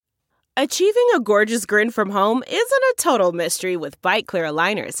Achieving a gorgeous grin from home isn't a total mystery with Byte Clear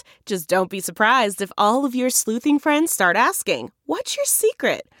aligners. Just don't be surprised if all of your sleuthing friends start asking, "What's your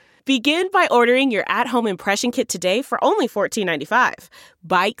secret?" Begin by ordering your at-home impression kit today for only $14.95.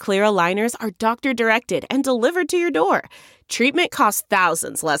 Byte Clear aligners are doctor-directed and delivered to your door. Treatment costs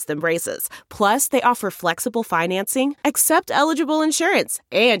thousands less than braces. Plus, they offer flexible financing, accept eligible insurance,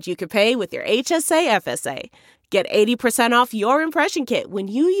 and you can pay with your HSA FSA. Get 80% off your impression kit when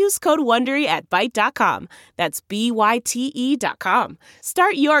you use code WONDERY at Byte.com. That's BYTE.com.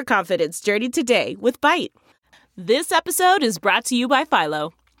 Start your confidence journey today with Byte. This episode is brought to you by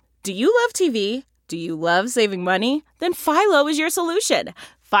Philo. Do you love TV? Do you love saving money? Then Philo is your solution.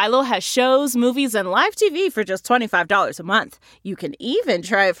 Philo has shows, movies, and live TV for just $25 a month. You can even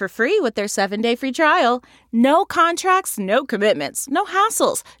try it for free with their 7-day free trial. No contracts, no commitments, no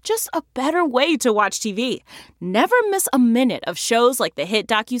hassles. Just a better way to watch TV. Never miss a minute of shows like the hit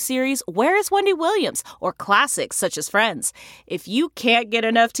docuseries Where is Wendy Williams? Or classics such as Friends. If you can't get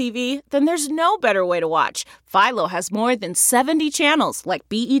enough TV, then there's no better way to watch. Philo has more than 70 channels like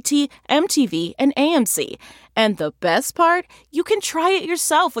BET, MTV, and AMC. And the best part? You can try it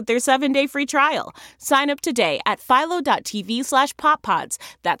yourself with their 7-day free trial. Sign up today at philo.tv/poppods.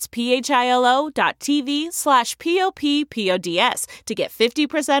 That's philo.tv/POPPODS to get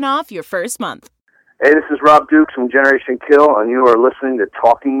 50% off your first month. Hey, this is Rob Dukes from Generation Kill, and you are listening to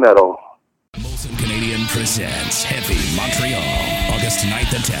Talking Metal. Molson Canadian presents Heavy Montreal, August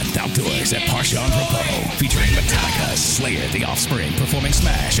 9th and 10th, outdoors at Parc-Jean Repos, featuring Metallica, Slayer, The Offspring, performing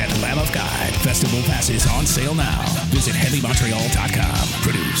Smash at Lamb of God. Festival passes on sale now. Visit HeavyMontreal.com.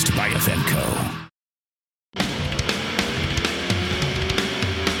 Produced by Afenco.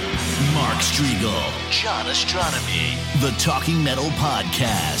 Mark Strigl, John Astronomy, the Talking Metal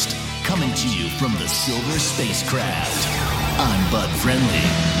Podcast, coming to you from the Silver Spacecraft. I'm Bud Friendly,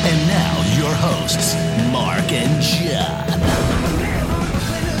 and now your hosts, Mark and John.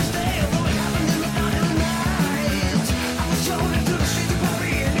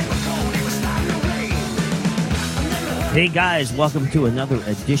 Hey guys, welcome to another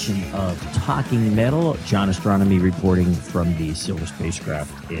edition of Talking Metal. John Astronomy reporting from the Silver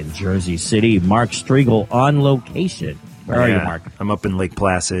Spacecraft in Jersey City. Mark Strigl on location. Where are you, Mark? I'm up in Lake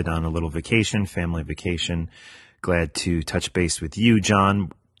Placid on a little vacation, family vacation. Glad to touch base with you,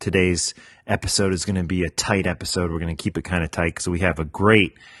 John. Today's episode is going to be a tight episode. We're going to keep it kind of tight because we have a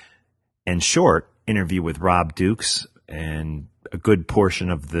great and short interview with Rob Dukes, and a good portion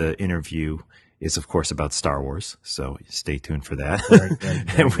of the interview is, of course, about Star Wars. So stay tuned for that.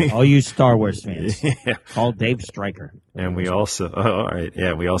 Right. All you Star Wars fans, call Dave Stryker. And we also, all right,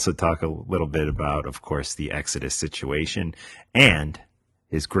 yeah, we also talk a little bit about, of course, the Exodus situation and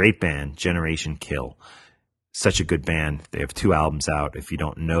his great band, Generation Kill. Such a good band. They have 2 albums out. If you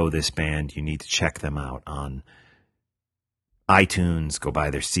don't know this band, you need to check them out on iTunes, go buy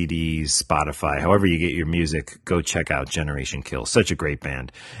their CDs, Spotify, however you get your music, go check out Generation Kill. Such a great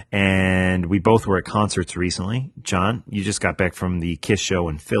band. And we both were at concerts recently. John, you just got back from the KISS show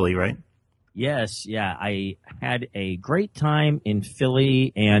in Philly, right? Yes, yeah. I had a great time in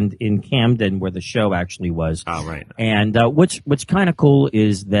Philly and in Camden, where the show actually was. Oh, right. And what's kind of cool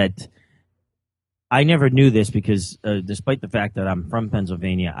is that I never knew this because despite the fact that I'm from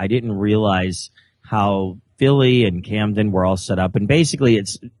Pennsylvania, I didn't realize how Philly and Camden were all set up. And basically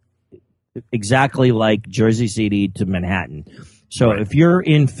it's exactly like Jersey City to Manhattan. So right. If you're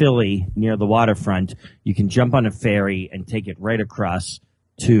in Philly near the waterfront, you can jump on a ferry and take it right across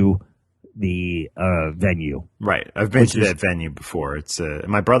to the venue. Right. I've been to that venue before. It's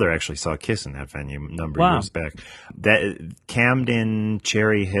my brother actually saw KISS in that venue a number of years back. That Camden,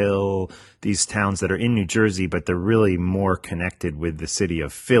 Cherry Hill, these towns that are in New Jersey, but they're really more connected with the city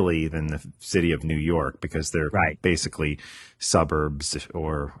of Philly than the city of New York because they're basically suburbs,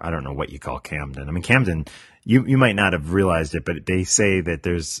 or I don't know what you call Camden. I mean, Camden, you might not have realized it, but they say that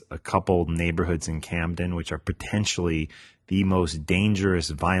there's a couple neighborhoods in Camden which are potentially the most dangerous,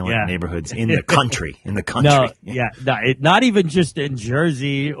 violent neighborhoods in the country. Not even just in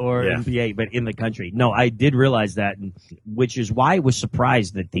Jersey or in PA, but in the country. No, I did realize that, which is why I was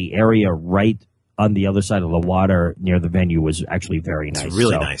surprised that the area right on the other side of the water near the venue was actually very nice. It's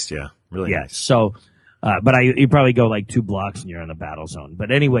really nice, yeah. Really nice. So, but you probably go like 2 blocks and you're in the battle zone. But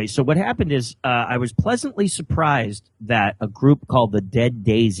anyway, so what happened is I was pleasantly surprised that a group called the Dead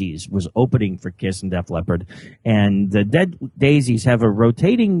Daisies was opening for KISS and Def Leppard. And the Dead Daisies have a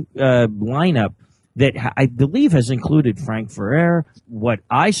rotating lineup that I believe has included Frank Ferrer. What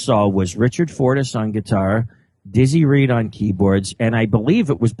I saw was Richard Fortus on guitar, Dizzy Reed on keyboards, and I believe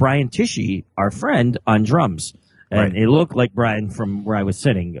it was Brian Tichy, our friend, on drums. And it looked like Brian from where I was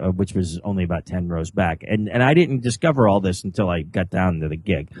sitting, which was only about 10 rows back. And I didn't discover all this until I got down to the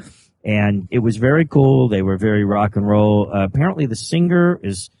gig. And it was very cool. They were very rock and roll. Apparently the singer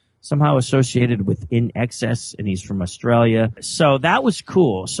is somehow associated with In Excess, and he's from Australia. So that was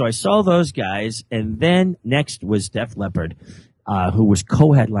cool. So I saw those guys, and then next was Def Leppard, who was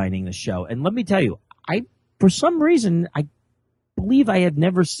co-headlining the show. And let me tell you, for some reason, I believe I had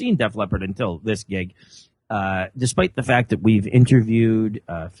never seen Def Leppard until this gig. Despite the fact that we've interviewed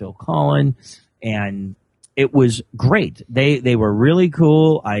Phil Collen, and it was great. They were really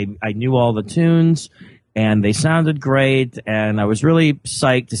cool. I knew all the tunes, and they sounded great, and I was really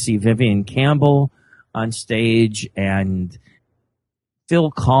psyched to see Vivian Campbell on stage, and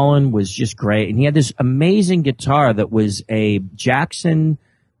Phil Collen was just great, and he had this amazing guitar that was a Jackson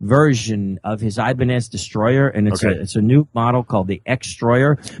version of his Ibanez Destroyer, and it's a new model called the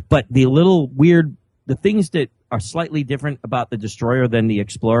X-Stroyer, but the little weird the things that are slightly different about the Destroyer than the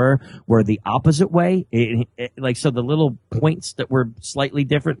Explorer were the opposite way. So the little points that were slightly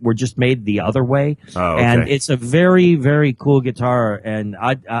different were just made the other way. Oh, okay. And it's a very, very cool guitar. And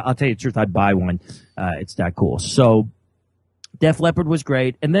I'll tell you the truth, I'd buy one. It's that cool. So Def Leppard was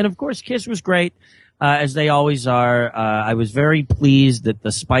great. And then, of course, Kiss was great. As they always are. I was very pleased that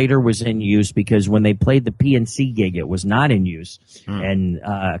the Spider was in use, because when they played the PNC gig, it was not in use. And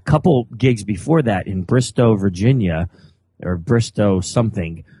a couple gigs before that in Bristow, Virginia, or Bristow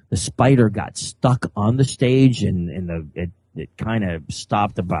something, the Spider got stuck on the stage, and it kind of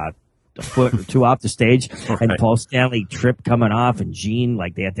stopped about a foot or two off the stage. Right. And Paul Stanley tripped coming off, and Gene,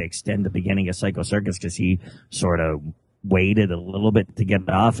 they had to extend the beginning of Psycho Circus because he sort of waited a little bit to get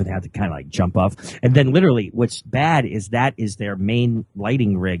off and had to kind of jump off. And then literally what's bad is that is their main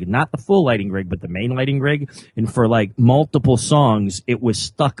lighting rig, not the full lighting rig, but the main lighting rig. And for multiple songs, it was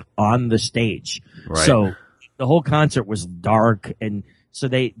stuck on the stage. Right. So the whole concert was dark. And so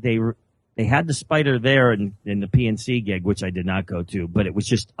they had the Spider there in the PNC gig, which I did not go to, but it was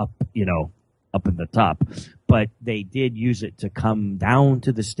just up in the top. But they did use it to come down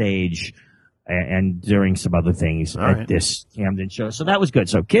to the stage and during some other things at this Camden show. So that was good.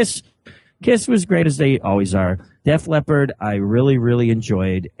 So Kiss was great, as they always are. Def Leppard, I really, really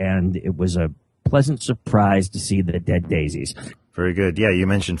enjoyed, and it was a pleasant surprise to see the Dead Daisies. Very good. Yeah, you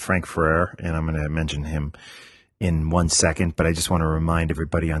mentioned Frank Ferrer, and I'm going to mention him in 1 second, but I just want to remind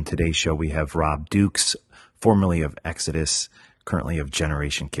everybody on today's show we have Rob Dukes, formerly of Exodus, currently of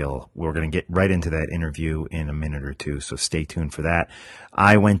Generation Kill. We're going to get right into that interview in a minute or two, so stay tuned for that.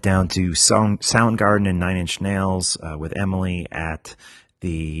 I went down to Soundgarden and Nine Inch Nails with Emily at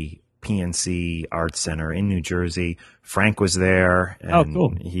the PNC Arts Center in New Jersey. Frank was there, and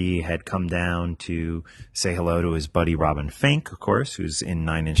cool. He had come down to say hello to his buddy Robin Fink, of course, who's in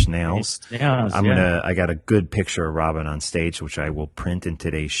Nine Inch Nails. I got a good picture of Robin on stage, which I will print in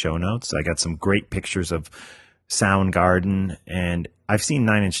today's show notes. I got some great pictures of Soundgarden, and I've seen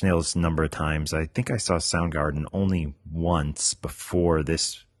Nine Inch Nails a number of times. I think I saw Soundgarden only once before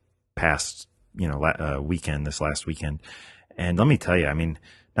this past, weekend, this last weekend. And let me tell you, Nine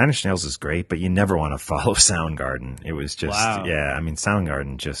Inch Nails is great, but you never want to follow Soundgarden. It was just,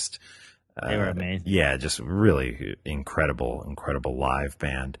 Soundgarden just, they were amazing. Yeah, just really incredible live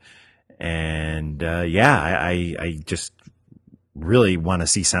band. And, I just really want to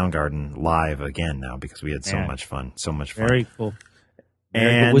see Soundgarden live again now, because we had so much fun. Very cool.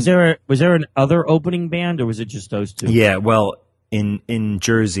 And was there an other opening band, or was it just those two? Yeah, well, in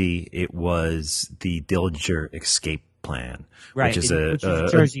Jersey, it was the Dillinger Escape Plan, right? Which is a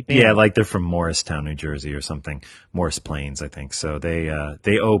Jersey band. Yeah, they're from Morristown, New Jersey, or something. Morris Plains, I think. So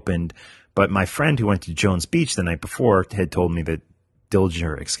they opened, but my friend who went to Jones Beach the night before had told me that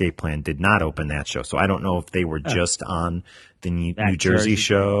Dillinger Escape Plan did not open that show. So I don't know if they were just on the New Jersey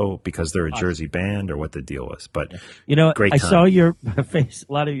show because they're a Jersey band, or what the deal was. But great time. I saw your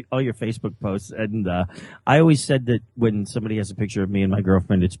all your Facebook posts, and I always said that when somebody has a picture of me and my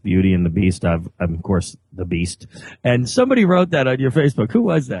girlfriend, it's Beauty and the Beast. I'm of course the Beast, and somebody wrote that on your Facebook. Who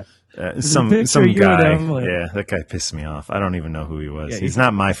was that? Some guy. Yeah, that guy pissed me off. I don't even know who he was. He's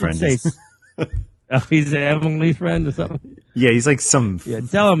not my friend. He's Emily's friend or something. Yeah, he's like some. Yeah,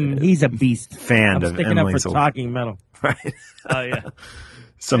 tell him he's a beast. Fan of sticking Emily's up for Talking Metal. Right. Oh yeah.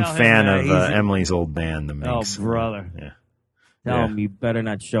 Some fan of Emily's old band, the Minx. Oh brother. Yeah. Tell him you better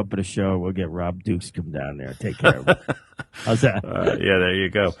not show up at a show. We'll get Rob Dukes to come down there. Take care of him. How's that? Yeah, there you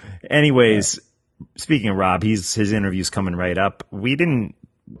go. Anyways, speaking of Rob, his interview's coming right up. We didn't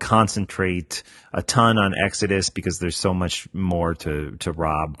concentrate a ton on Exodus because there's so much more to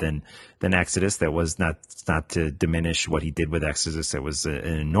Rob than Exodus. That was not to diminish what he did with Exodus. It was an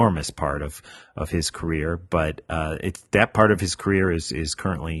enormous part of his career, but that part of his career is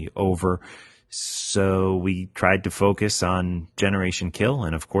currently over. So we tried to focus on Generation Kill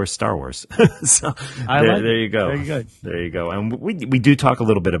and, of course, Star Wars. So there you go. Very good. There you go. And we do talk a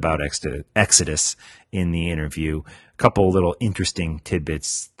little bit about Exodus in the interview. A couple little interesting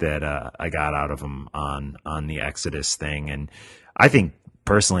tidbits that I got out of him on the Exodus thing. And I think,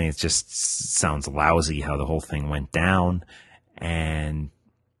 personally, it just sounds lousy how the whole thing went down. And,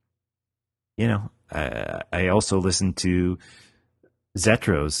 I also listened to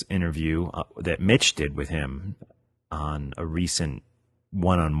Zetro's interview that Mitch did with him on a recent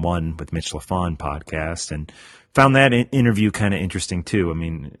one-on-one with Mitch LaFon podcast, and found that interview kind of interesting too. I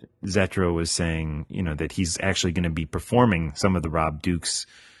mean, Zetro was saying, that he's actually going to be performing some of the Rob Dukes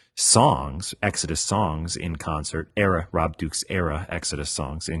songs, Exodus songs in concert, Rob Dukes era Exodus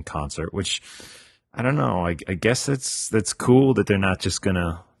songs in concert, which I don't know. I guess that's cool that they're not just going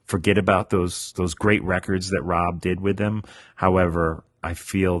to forget about those great records that Rob did with them. However, I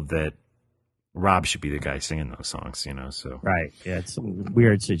feel that Rob should be the guy singing those songs, so. Right. Yeah, it's a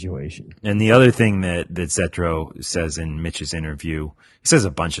weird situation. And the other thing that Zetro says in Mitch's interview, he says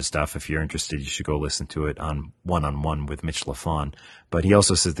a bunch of stuff. If you're interested, you should go listen to it on one-on-one with Mitch LaFon. But he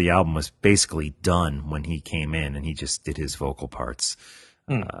also says the album was basically done when he came in and he just did his vocal parts.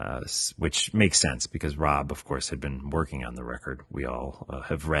 Which makes sense because Rob, of course, had been working on the record. We all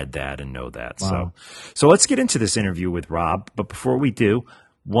have read that and know that. Wow. So let's get into this interview with Rob. But before we do,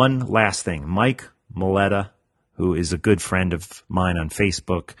 one last thing. Mike Maletta, who is a good friend of mine on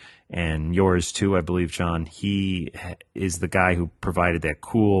Facebook and yours too, I believe, John, he is the guy who provided that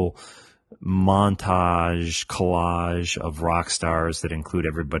cool montage collage of rock stars that include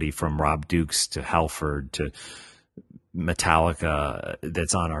everybody from Rob Dukes to Halford to Metallica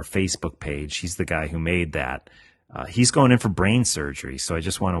that's on our Facebook page. He's the guy who made that. He's going in for brain surgery, so I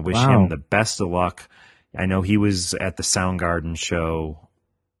just want to wish him the best of luck. I know he was at the Soundgarden show.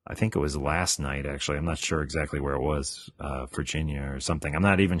 I think it was last night, actually. I'm not sure exactly where it was, Virginia or something. I'm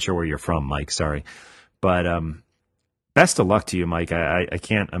not even sure where you're from, Mike. Sorry. But best of luck to you, Mike. I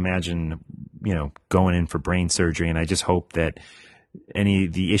can't imagine, going in for brain surgery, and I just hope that any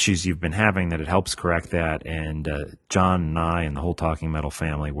of the issues you've been having, that it helps correct that. And John and I and the whole Talking Metal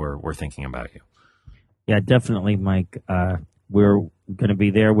family, we're thinking about you. Yeah, definitely, Mike. We're going to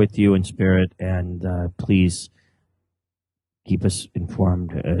be there with you in spirit, and please keep us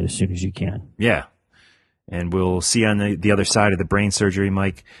informed as soon as you can. Yeah. And we'll see you on the other side of the brain surgery,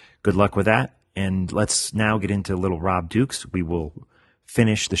 Mike. Good luck with that. And let's now get into little Rob Dukes. We will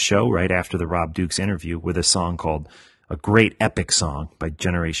finish the show right after the Rob Dukes interview with a great epic song by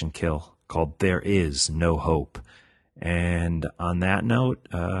Generation Kill called There Is No Hope. And on that note,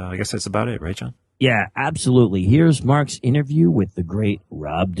 I guess that's about it, right, John? Yeah, absolutely. Here's Mark's interview with the great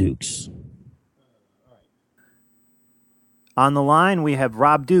Rob Dukes. On the line, we have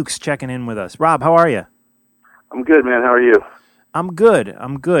Rob Dukes checking in with us. Rob, how are you? I'm good, man. How are you? I'm good.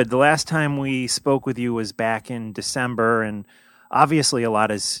 The last time we spoke with you was back in December, and obviously, a lot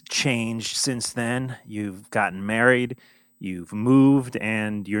has changed since then. You've gotten married, you've moved,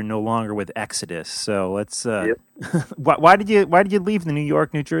 and you're no longer with Exodus. So let's. Yep. Why did you leave the New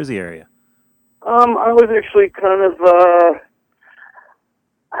York, New Jersey area? I was actually kind of.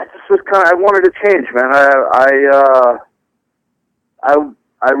 I wanted to change, man.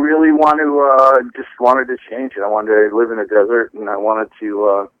 I really wanted to change it. I wanted to live in a desert, and I wanted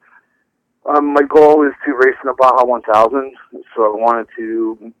to. My goal is to race in the Baja 1000, so I wanted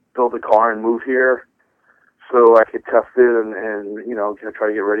to build a car and move here so I could test it and try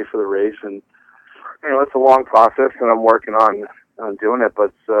to get ready for the race. And, it's a long process, and I'm working on doing it,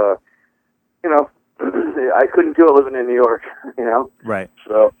 but, I couldn't do it living in New York, Right.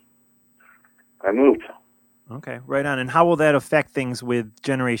 So I moved. Okay, right on. And how will that affect things with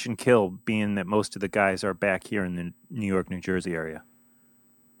Generation Kill, being that most of the guys are back here in the New York, New Jersey area?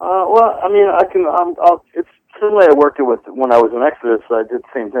 It's similar. I worked it with when I was in Exodus. I did the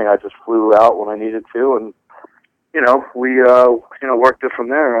same thing. I just flew out when I needed to, and we worked it from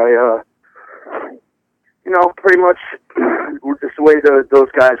there. Pretty much just the way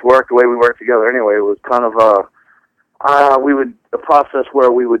those guys work, the way we worked together. Anyway, it was kind of a process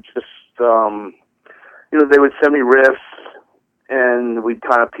where we would just they would send me riffs, and we'd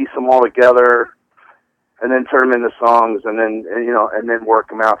kind of piece them all together, and then turn them into songs, and then work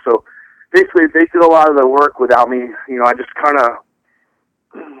them out. So basically, they did a lot of the work without me. I just kind of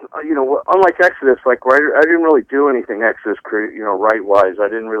unlike Exodus, like I didn't really do anything Exodus, write wise. I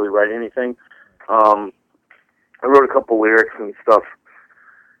didn't really write anything. I wrote a couple lyrics and stuff,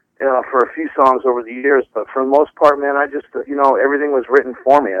 for a few songs over the years, but for the most part, man, I just, everything was written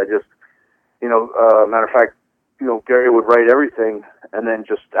for me. I just, matter of fact, Gary would write everything, and then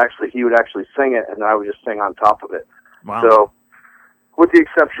he would actually sing it, and I would just sing on top of it. Wow. So, with the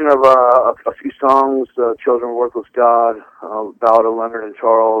exception of a few songs, Children of Worthless God, Ballad of Leonard and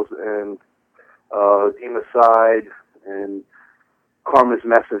Charles, and Democide, and Karma's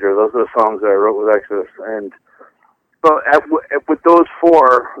Messenger, those are the songs that I wrote with Exodus. But with those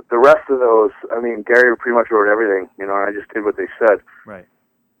four, the rest of those, Gary pretty much wrote everything, and I just did what they said. Right.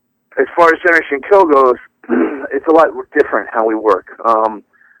 As far as Generation Kill goes, it's a lot different how we work.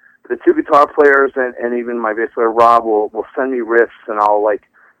 The two guitar players and even my bass player Rob will send me riffs, and I'll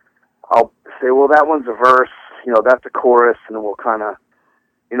say, well, that one's a verse, that's a chorus, and then we'll kind of,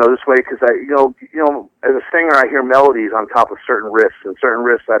 this way, because as a singer, I hear melodies on top of certain riffs, and certain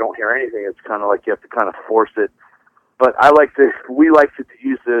riffs I don't hear anything. It's kind of like you have to kind of force it. But we like to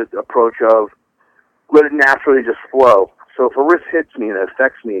use the approach of let it naturally just flow. So if a riff hits me and it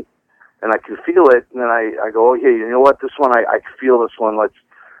affects me, and I can feel it, and then I go, oh yeah, you know what, this one, I feel this one, let's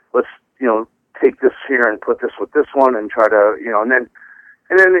take this here and put this with this one and try to, and then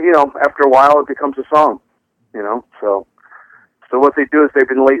after a while it becomes a song, so what they do is they've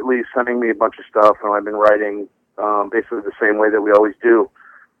been lately sending me a bunch of stuff, and I've been writing basically the same way that we always do,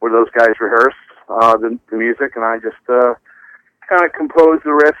 where those guys rehearse the music, and I just kind of compose the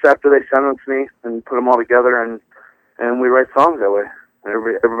riffs after they send them to me and put them all together, and we write songs that way.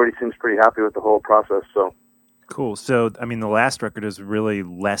 Everybody seems pretty happy with the whole process. So cool. So, the last record is really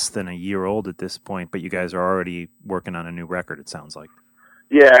less than a year old at this point, but you guys are already working on a new record, it sounds like.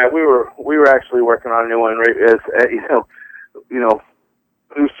 Yeah, we were actually working on a new one. Right, as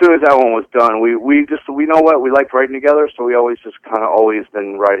soon as that one was done, we know what, we liked writing together, so we always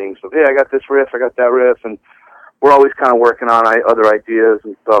been writing. So hey, I got this riff, I got that riff, and we're always kind of working on other ideas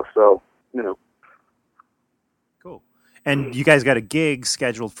and stuff. So Cool. And you guys got a gig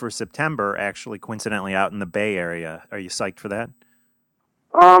scheduled for September, actually, coincidentally, out in the Bay Area. Are you psyched for that?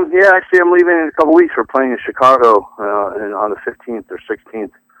 Yeah, actually, I'm leaving in a couple weeks. We're playing in Chicago on the 15th or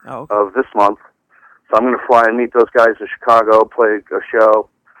 16th of this month. So I'm going to fly and meet those guys in Chicago, play a show,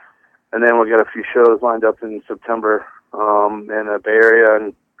 and then we'll get a few shows lined up in September in the Bay Area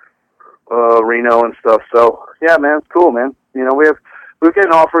and Reno and stuff. So yeah, man, it's cool, man. We're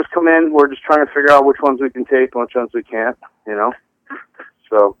getting offers come in. We're just trying to figure out which ones we can take and which ones we can't.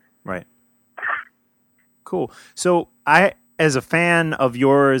 So right, cool. So as a fan of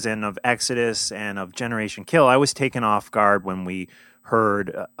yours and of Exodus and of Generation Kill, I was taken off guard when we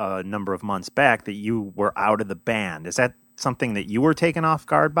heard a number of months back that you were out of the band. Is that something that you were taken off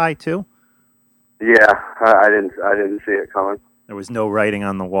guard by too? Yeah, I didn't see it coming. There was no writing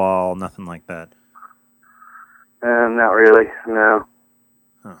on the wall, nothing like that. Not really, no.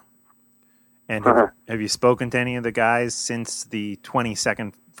 Huh. And have you spoken to any of the guys since the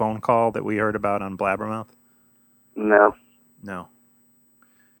 20-second phone call that we heard about on Blabbermouth? No.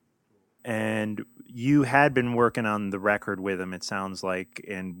 And you had been working on the record with him, it sounds like,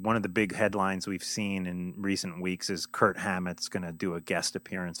 and one of the big headlines we've seen in recent weeks is Kirk Hammett's going to do a guest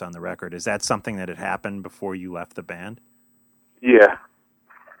appearance on the record. Is that something that had happened before you left the band? Yeah,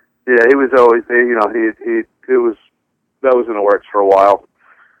 he was always, that was in the works for a while.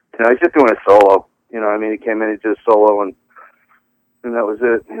 He's just doing a solo, he came in and did a solo, and that was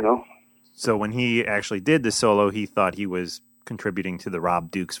it, So when he actually did the solo, he thought he was contributing to the Rob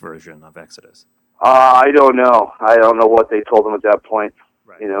Dukes version of Exodus. I don't know. I don't know what they told him at that point.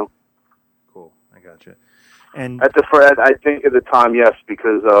 Right. Cool. I gotcha. And I think at the time, yes,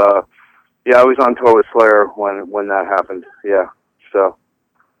 because I was on tour with Slayer when that happened. Yeah. So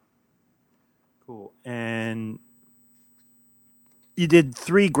cool. And you did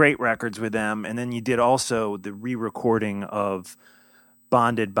 3 great records with them, and then you did also the re-recording of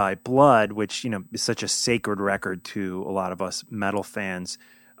Bonded by Blood, which is such a sacred record to a lot of us metal fans.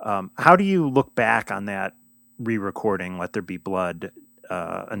 How do you look back on that re-recording, Let There Be Blood,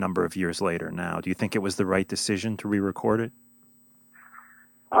 a number of years later now? Do you think it was the right decision to re-record it?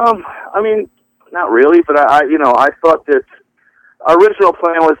 Not really, but I thought that our original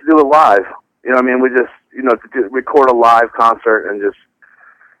plan was to do it live. We just, to record a live concert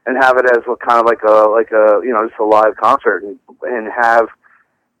and have it as kind of like a just a live concert and have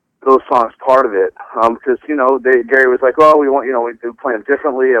those songs part of it, because Gary was like, well, we want we play them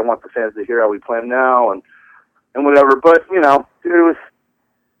differently. I want the fans to hear how we play them now, and whatever. But dude, it was,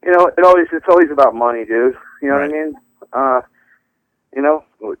 it's always about money, dude. You know what I mean? you know,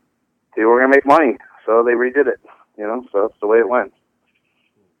 they were going to make money, so they redid it. You know, so that's the way it went.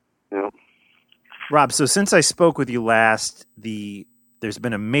 You know. Rob, so since I spoke with you last, there's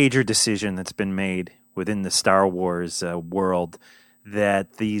been a major decision that's been made within the Star Wars world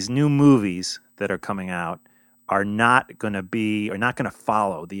that these new movies that are coming out are not going to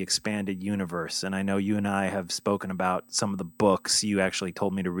follow the expanded universe. And I know you and I have spoken about some of the books. You actually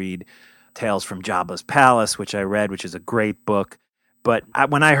told me to read Tales from Jabba's Palace, which I read, which is a great book. But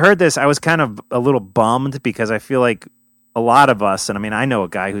when I heard this, I was kind of a little bummed because I feel like a lot of us, and I mean, I know a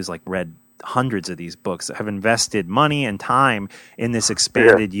guy who's like read hundreds of these books, have invested money and time in this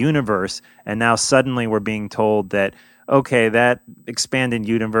expanded universe, and now suddenly we're being told that, okay, that expanded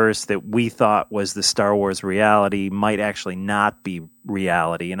universe that we thought was the Star Wars reality might actually not be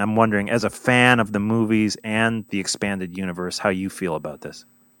reality. And I'm wondering, as a fan of the movies and the expanded universe, how you feel about this.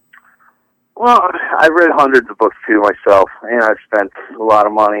 Well, I've read hundreds of books too myself, and I've spent a lot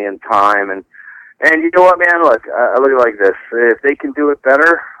of money and time, and you know what, man? Look, I look at it like this: if they can do it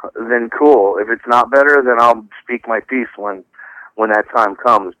better, then cool. If it's not better, then I'll speak my piece when that time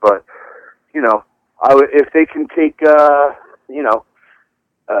comes. But you know, if they can take better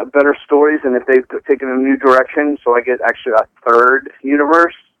stories, and if they've taken a new direction, so I get actually a third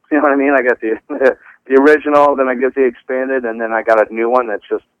universe. You know what I mean? I got the original, then I get the expanded, and then I got a new one that's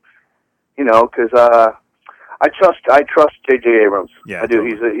just, you know, because I trust J.J. Abrams. Yeah, I do.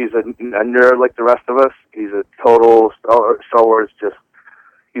 Totally. He's a nerd like the rest of us. He's a total Star Wars.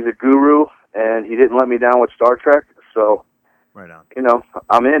 He's a guru, and he didn't let me down with Star Trek. So, right on. You know,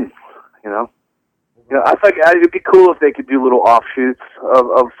 I'm in. You know, I think it'd be cool if they could do little offshoots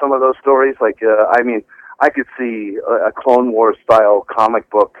of some of those stories. Like, I mean, I could see a Clone Wars style comic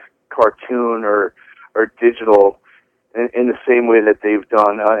book, cartoon, or digital. In the same way that they've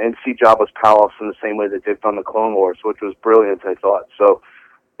done, and see Jabba's Palace in the same way that they've done the Clone Wars, which was brilliant, I thought. So,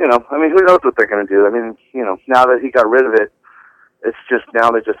 you know, I mean, who knows what they're going to do? I mean, you know, now that he got rid of it, it's just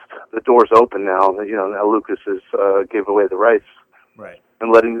the door's open now. You know, now Lucas has gave away the rights, right,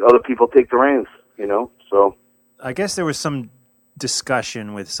 and letting other people take the reins. You know, so I guess there was some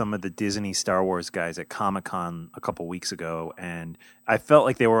discussion with some of the Disney Star Wars guys at Comic-Con a couple weeks ago, and I felt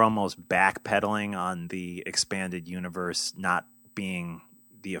like they were almost backpedaling on the expanded universe not being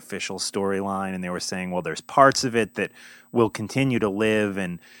the official storyline, and they were saying, well, there's parts of it that will continue to live,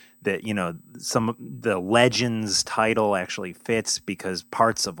 and that, you know, the Legends title actually fits because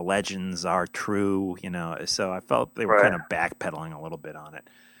parts of Legends are true, you know, so I felt they were kind of backpedaling a little bit on it,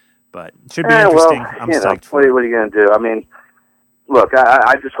 but it should be interesting. Well, I'm psyched for it. What are you going to do? I mean, look,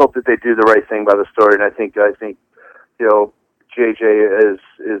 I just hope that they do the right thing by the story, and I think you know, JJ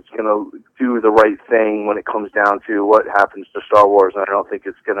is going to do the right thing when it comes down to what happens to Star Wars, and I don't think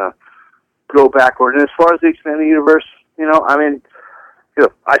it's going to go backward. And as far as the expanded universe, you know, I mean, you know,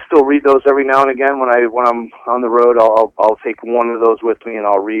 I still read those every now and again when I'm on the road. I'll take one of those with me and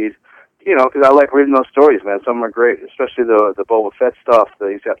I'll read, you know, because I like reading those stories, man. Some of them are great, especially the Boba Fett stuff.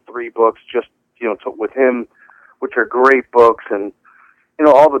 He's got 3 books just, you know, with him, which are great books, and you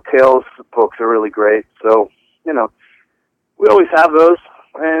know, all the Tales books are really great. So, you know, we always have those,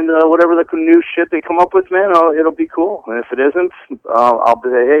 and whatever the new shit they come up with, man, it'll be cool. And if it isn't, I'll be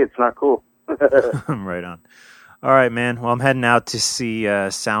like, hey, it's not cool. Right on. All right, man. Well, I'm heading out to see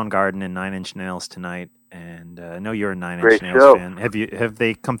Soundgarden and Nine Inch Nails tonight, and I know you're a Nine Inch Nails fan. Have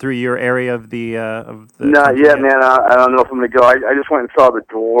they come through your area of the? Not yet, man. I don't know if I'm going to go. I just went and saw the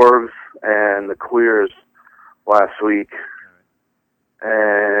Dwarves and the Queers last week.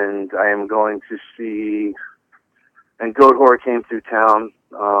 And I am going to see, and Goatwhore came through town,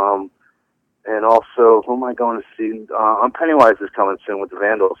 and also, who am I going to see? Pennywise is coming soon with the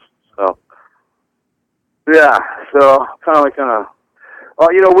Vandals, so, yeah, so,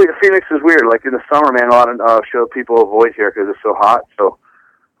 well, you know, Phoenix is weird, like in the summer, man, a lot of show people avoid here because it's so hot, so,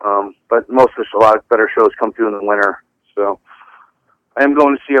 but a lot of better shows come through in the winter, so, I'm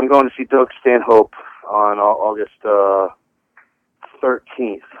going to see Doug Stanhope on August,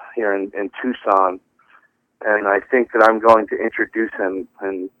 13th here in Tucson, and I think that I'm going to introduce him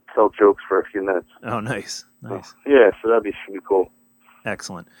and tell jokes for a few minutes. Oh, nice. Yeah, so should be cool.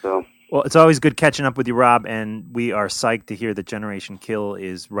 Excellent. So, well, it's always good catching up with you, Rob, and we are psyched to hear that Generation Kill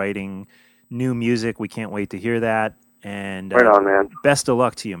is writing new music. We can't wait to hear that. And right on, man. Best of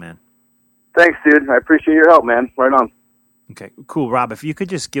luck to you, man. Thanks, dude. I appreciate your help, man. Right on. Okay, cool. Rob, if you could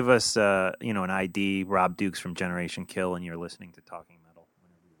just give us, an ID, Rob Dukes from Generation Kill, and you're listening to Talking Metal.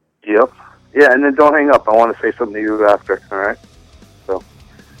 Yep. Yeah, and then don't hang up. I want to say something to you after, all right? So,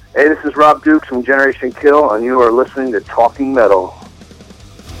 hey, this is Rob Dukes from Generation Kill, and you are listening to Talking Metal.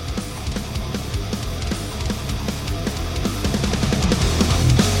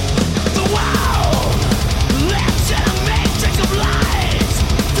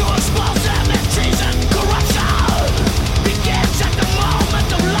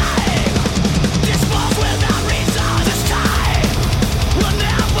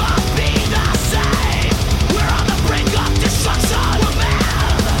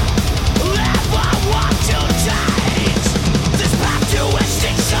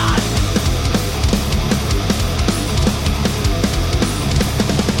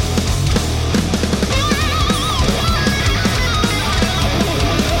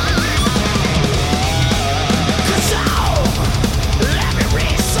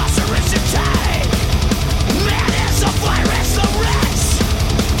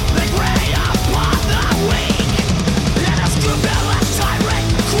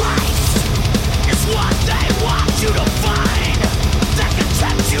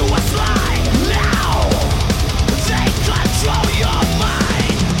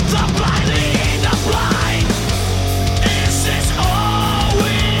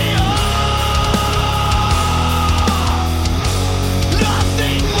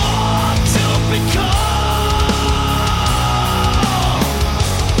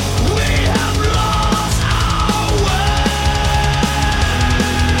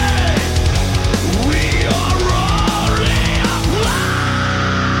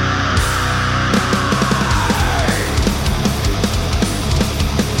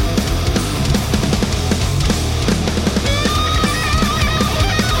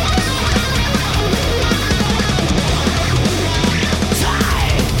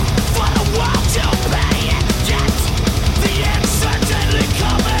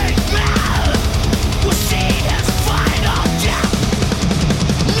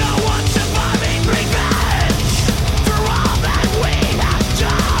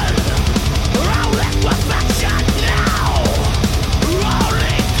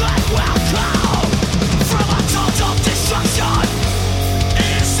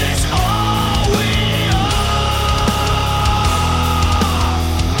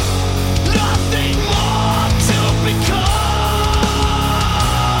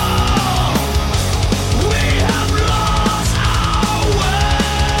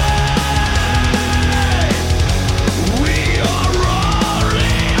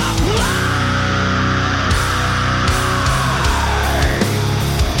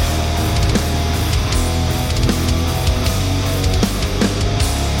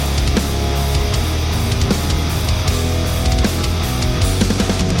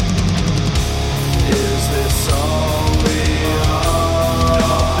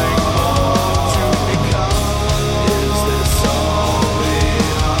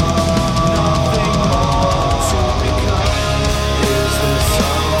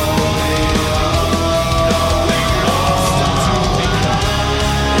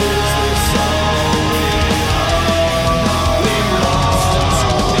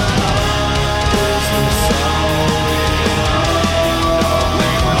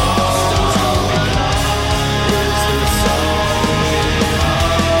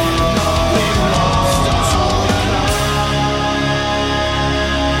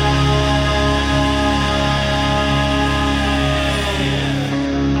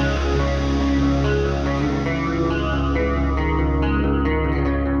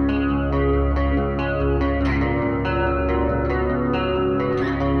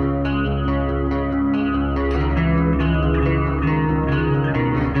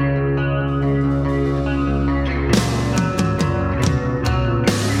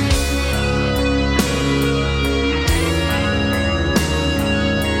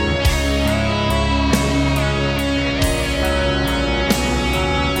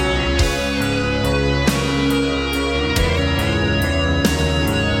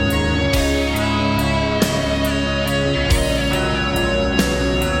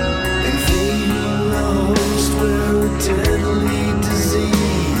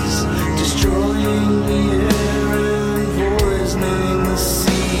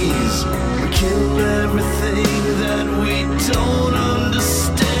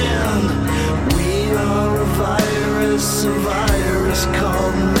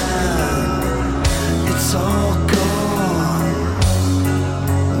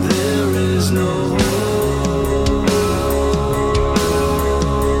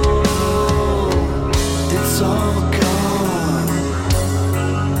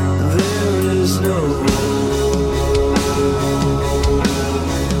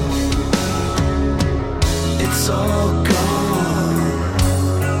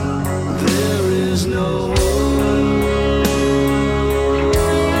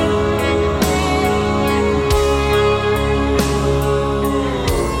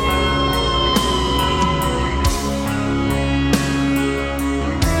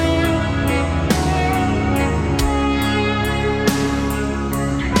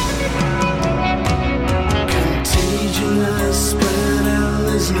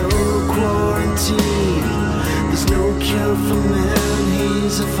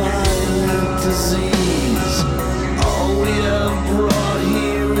 violent disease.